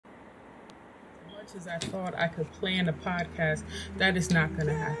Much as I thought I could plan a podcast, that is not going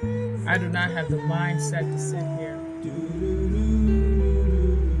to happen. I do not have the mindset to sit here.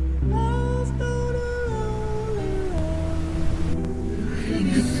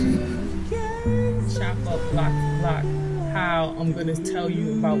 Chop up block for block how I'm going to tell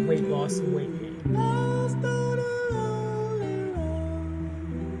you about weight loss and weight gain.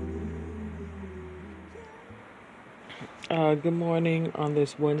 Good morning on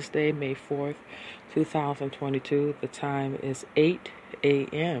this Wednesday, May 4th, 2022. The time is 8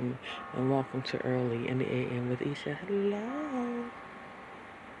 a.m. and welcome to Early in the A.M. with Isha. Hello.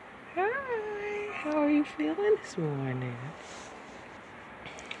 Hi. How are you feeling this morning?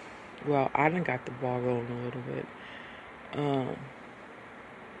 Well, I done got the ball rolling a little bit.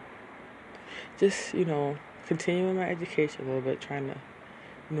 Just, continuing my education a little bit, trying to,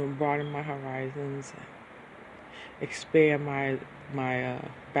 broaden my horizons, expand my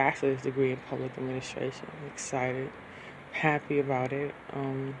bachelor's degree in public administration. I'm excited, happy about it.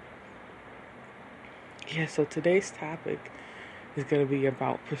 So today's topic is going to be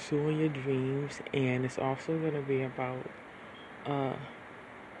about pursuing your dreams, and it's also going to be about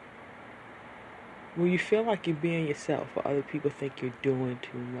when you feel like you're being yourself, but other people think you're doing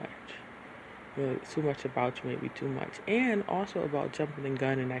too much. Too much about you, maybe too much. And also about jumping the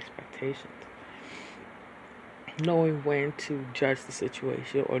gun and expectations. Knowing when to judge the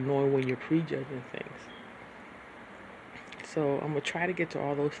situation or knowing when you're prejudging things. So I'm going to try to get to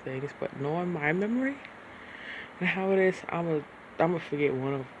all those things, but knowing my memory and how it is, I'm going to forget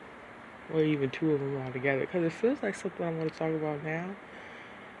one of them or even two of them altogether, because it feels like something I'm going to talk about now.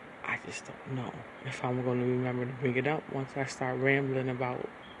 I just don't know if I'm going to remember to bring it up once I start rambling about,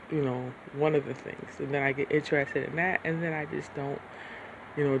 one of the things. And then I get interested in that, and then I just don't,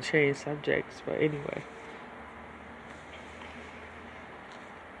 change subjects. But anyway.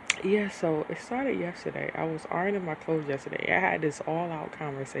 Yeah, so it started yesterday. I was ironing my clothes yesterday. I had this all-out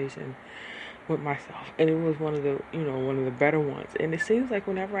conversation with myself, and it was one of the better ones. And it seems like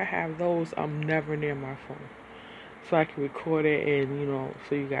whenever I have those, I'm never near my phone. So I can record it and,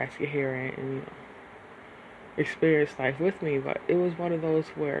 so you guys can hear it and, experience life with me. But it was one of those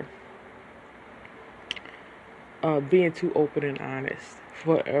where being too open and honest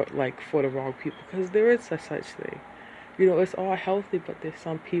for the wrong people. Because there is a such thing. It's all healthy, but there's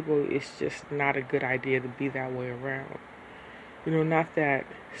some people it's just not a good idea to be that way around. Not that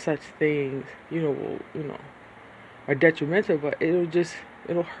such things, are detrimental, but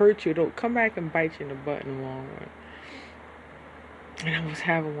it'll hurt you. It'll come back and bite you in the butt in the long run. And I was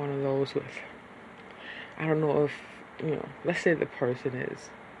having one of those with, I don't know if, let's say the person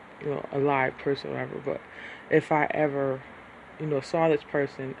is, a live person or whatever, but if I ever, saw this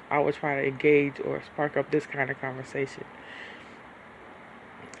person, I would try to engage or spark up this kind of conversation.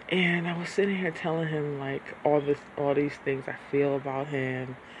 And I was sitting here telling him, all these things I feel about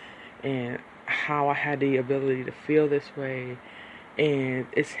him and how I had the ability to feel this way. And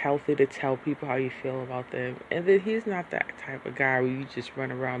it's healthy to tell people how you feel about them. And then he's not that type of guy where you just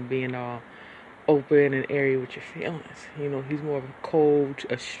run around being all open and airy with your feelings. He's more of a cold,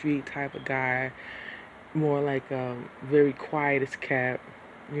 a street type of guy. More like very quiet as kept.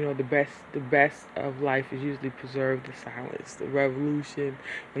 The best of life is usually preserved in silence. The revolution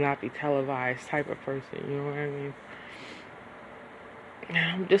will not be televised type of person. You know what I mean? And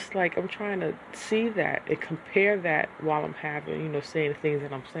I'm just I'm trying to see that and compare that while I'm having, saying the things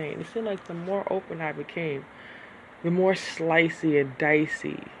that I'm saying. It seemed like the more open I became, the more slicey and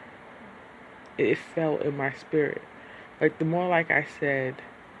dicey it felt in my spirit. The more I said,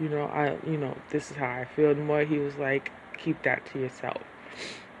 this is how I feel, the more he was like, keep that to yourself.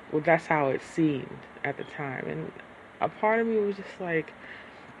 Well, that's how it seemed at the time. And a part of me was just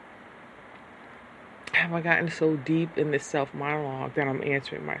have I gotten so deep in this self-monologue that I'm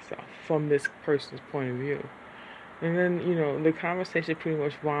answering myself from this person's point of view? And then, the conversation pretty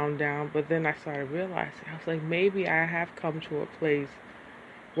much wound down, but then I started realizing, I was like, maybe I have come to a place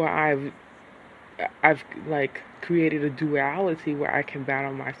where I've created a duality where I can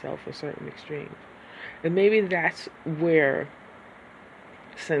battle myself for certain extremes. And maybe that's where,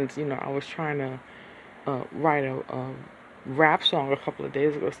 since, I was trying to write a rap song a couple of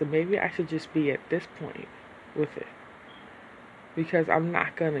days ago, so maybe I should just be at this point with it. Because I'm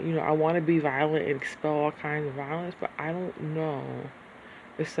not gonna, I want to be violent and expel all kinds of violence, but I don't know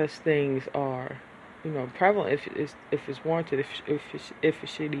if such things are, prevalent, if it's warranted, if it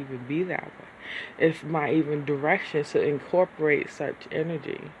should even be that way. If my even direction should incorporate such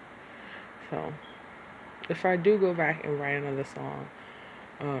energy. So, if I do go back and write another song,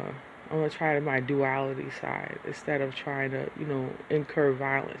 I'm going to try my duality side instead of trying to, incur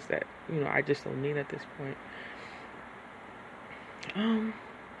violence that, I just don't need at this point.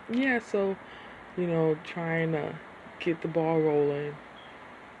 Yeah, so, trying to get the ball rolling,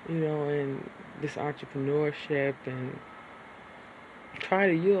 in this entrepreneurship and try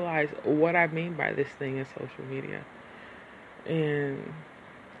to utilize what I mean by this thing in social media and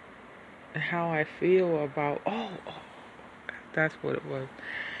how I feel about, that's what it was.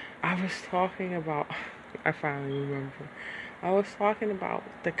 I was talking about, I finally remember. I was talking about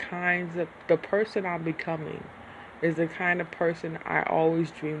the person I'm becoming is the kind of person I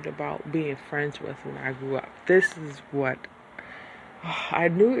always dreamed about being friends with when I grew up. This is what, I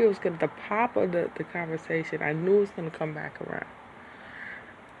knew it was going to, the pop of the conversation, I knew it was going to come back around.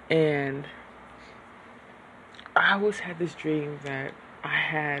 And I always had this dream that I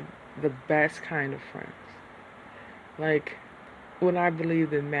had the best kind of friends. Like, when I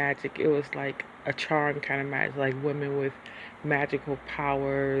believed in magic, it was like a charm kind of magic, like women with magical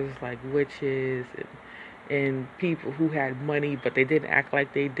powers, like witches, and people who had money, but they didn't act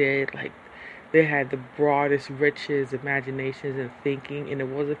like they did. Like, they had the broadest riches, imaginations, and thinking, and it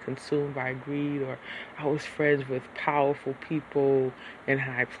wasn't consumed by greed. Or I was friends with powerful people in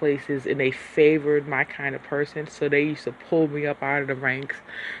high places, and they favored my kind of person, so they used to pull me up out of the ranks,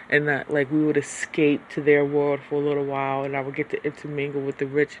 and we would escape to their world for a little while, and I would get to intermingle with the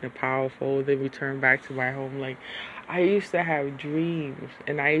rich and the powerful, and then return back to my home. Like, I used to have dreams,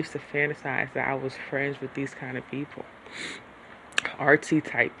 and I used to fantasize that I was friends with these kind of people, artsy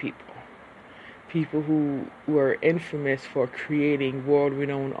type people. People who were infamous for creating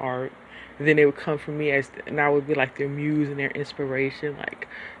world-renowned art. And then they would come from me and I would be like their muse and their inspiration, like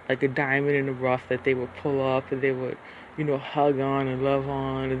a diamond in the rough that they would pull up and they would, hug on and love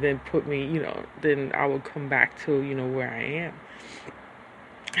on, and then put me, then I would come back to, where I am.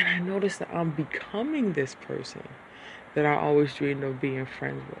 And I noticed that I'm becoming this person that I always dreamed of being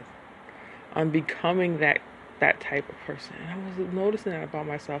friends with. I'm becoming that type of person. And I was noticing that about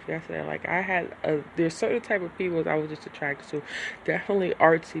myself yesterday. Like, there's certain type of people I was just attracted to. Definitely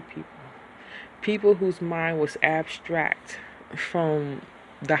artsy people. People whose mind was abstract from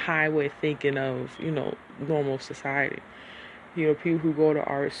the highway thinking of, normal society. People who go to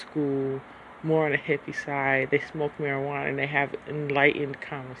art school, more on the hippie side. They smoke marijuana and they have enlightened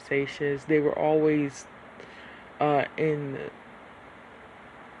conversations. They were always in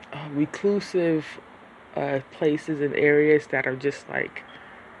reclusive places and areas that are just like,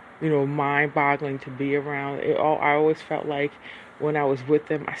 mind-boggling to be around. I always felt like when I was with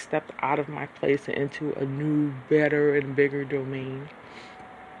them, I stepped out of my place and into a new, better, and bigger domain.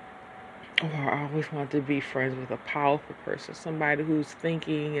 Or I always wanted to be friends with a powerful person, somebody whose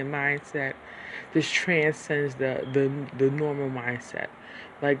thinking and mindset just transcends the normal mindset,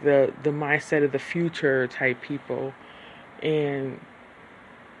 like the mindset of the future type people. And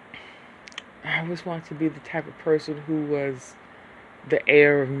I always wanted to be the type of person who was the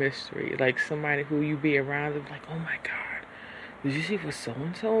air of mystery, like somebody who you be around and like, oh my God, did you see what so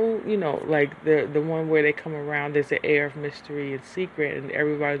and so? Like the one where they come around, there's an air of mystery and secret, and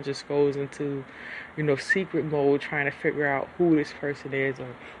everybody just goes into, secret mode, trying to figure out who this person is,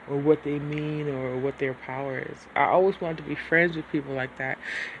 or what they mean, or what their power is. I always wanted to be friends with people like that,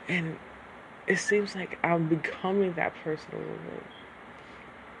 and it seems like I'm becoming that person a little bit.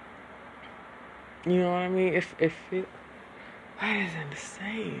 You know what I mean? That is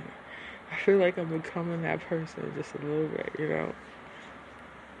insane. I feel like I'm becoming that person just a little bit,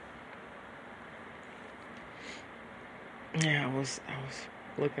 Yeah, I was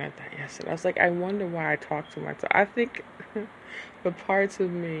looking at that yesterday. I was like, I wonder why I talk to myself. I think the parts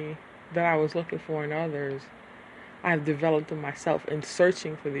of me that I was looking for in others, I've developed in myself. In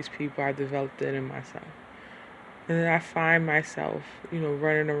searching for these people, I've developed it in myself. And then I find myself,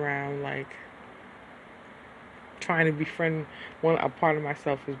 running around like trying to befriend a part of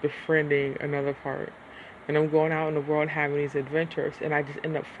myself is befriending another part, and I'm going out in the world having these adventures, and I just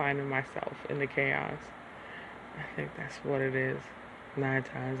end up finding myself in the chaos. I think that's what it is 9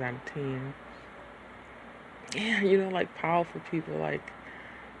 times out of 10. Yeah, like powerful people like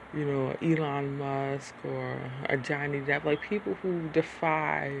Elon Musk or a Johnny Depp, like people who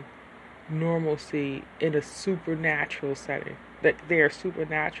defy normalcy in a supernatural setting, that they are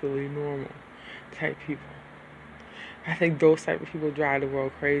supernaturally normal type people. I think those type of people drive the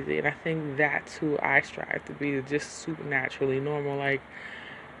world crazy, and I think that's who I strive to be, just supernaturally normal. Like,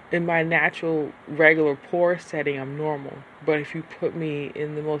 in my natural, regular, poor setting, I'm normal, but if you put me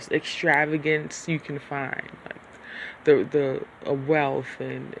in the most extravagance you can find, like the wealth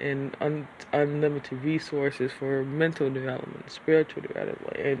and unlimited resources for mental development, spiritual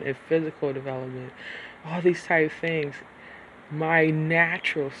development, and physical development, all these type of things, my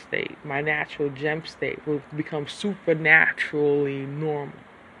natural state, my natural gem state will become supernaturally normal.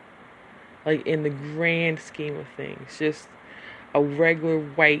 Like in the grand scheme of things, just a regular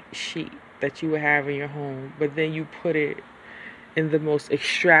white sheet that you would have in your home, but then you put it in the most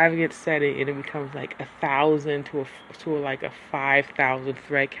extravagant setting and it becomes like 1,000 to like a 5,000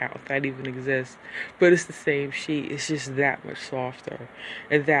 thread count that even exists, but it's the same sheet. It's just that much softer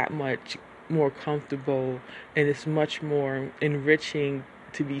and that much more comfortable, and it's much more enriching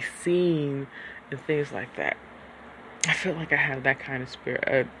to be seen and things like that. I feel like I have that kind of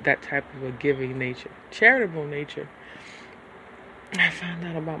spirit, that type of a giving nature, charitable nature. I found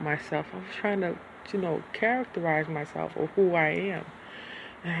out about myself. I was trying to, characterize myself or who I am.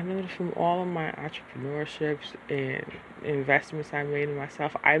 And I noticed from all of my entrepreneurships and investments I made in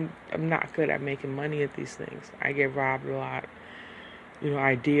myself, I'm not good at making money at these things. I get robbed a lot,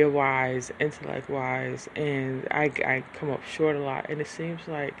 idea-wise, intellect-wise, and I come up short a lot. And it seems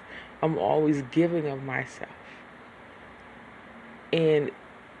like I'm always giving of myself. And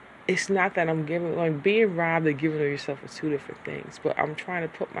it's not that I'm giving, like being robbed and giving of yourself are two different things. But I'm trying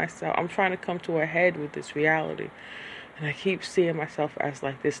to come to a head with this reality. And I keep seeing myself as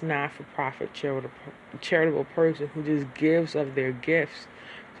like this not-for-profit charitable person who just gives of their gifts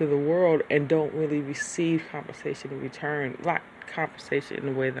to the world and don't really receive compensation in return. Not compensation in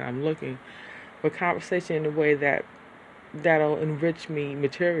the way that I'm looking, but compensation in the way that'll enrich me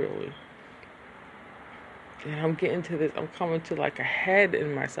materially. And I'm getting to this, I'm coming to like a head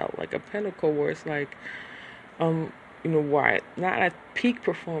in myself, like a pinnacle where it's like, why not at peak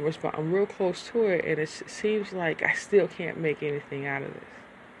performance, but I'm real close to it, and it seems like I still can't make anything out of this.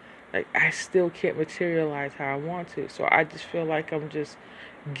 Like I still can't materialize how I want to. So I just feel like I'm just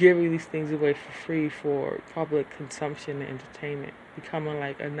giving these things away for free for public consumption and entertainment, becoming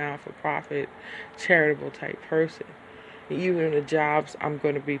like a non-for-profit, charitable type person. Even the jobs I'm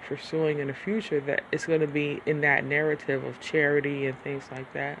going to be pursuing in the future, that it's going to be in that narrative of charity and things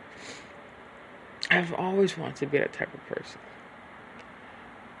like that. I've always wanted to be that type of person.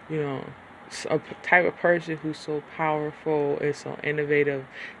 A type of person who's so powerful and so innovative.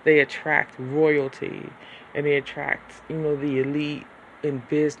 They attract royalty and they attract, the elite in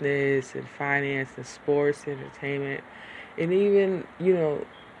business and finance and sports and entertainment. And even,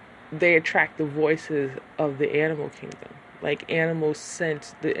 they attract the voices of the animal kingdom. Like animals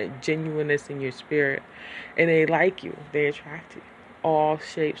sense the genuineness in your spirit, and they like you. They attract you. All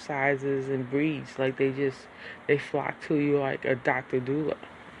shapes, sizes, and breeds. Like they flock to you like a Dr. Doula.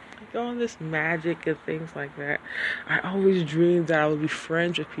 Like all this magic and things like that. I always dreamed that I would be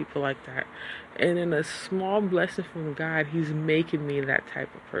friends with people like that. And in a small blessing from God, He's making me that type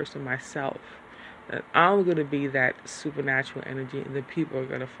of person myself. That I'm going to be that supernatural energy, and the people are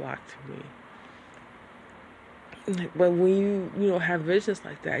going to flock to me. But when you have visions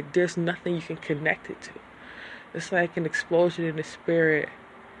like that, there's nothing you can connect it to. It's like an explosion in the spirit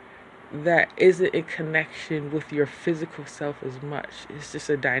that isn't in connection with your physical self as much. It's just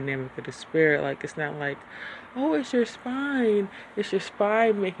a dynamic of the spirit. Like it's not like, oh, it's your spine. It's your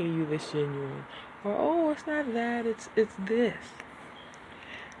spine making you this genuine. Or oh, it's not that. It's this.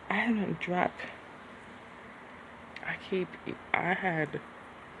 I haven't dropped. I had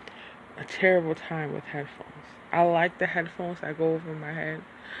a terrible time with headphones. I like the headphones that go over my head,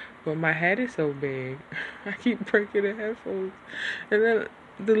 but my head is so big. I keep breaking the headphones. And then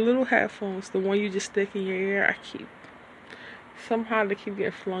the little headphones, the one you just stick in your ear, they keep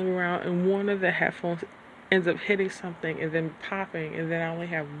getting flung around, and one of the headphones ends up hitting something and then popping, and then I only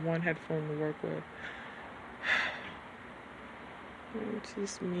have one headphone to work with. It's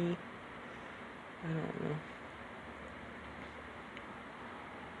just me. I don't know.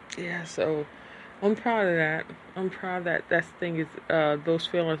 Yeah, so I'm proud of that. I'm proud that those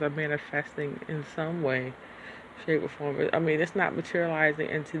feelings are manifesting in some way, shape, or form. I mean, it's not materializing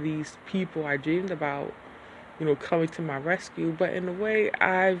into these people I dreamed about, coming to my rescue, but in a way,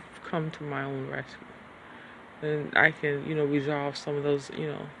 I've come to my own rescue. And I can, resolve some of those,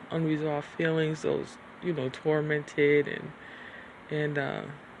 unresolved feelings, those, tormented and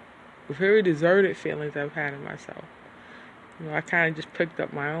very deserted feelings I've had in myself. I kind of just picked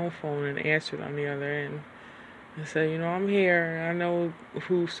up my own phone and answered on the other end and said, I'm here. I know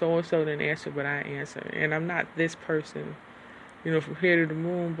who so-and-so didn't answer, but I answered. And I'm not this person, from here to the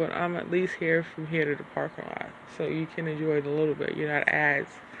moon, but I'm at least here from here to the parking lot. So you can enjoy it a little bit. You're not as,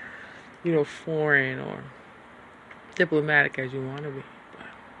 foreign or diplomatic as you want to be.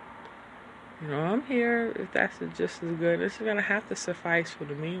 You know, I'm here if that's just as good. It's gonna have to suffice for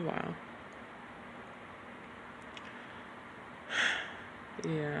the meanwhile.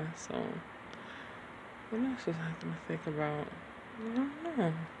 Yeah, so what else was I gonna think about? I don't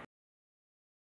know.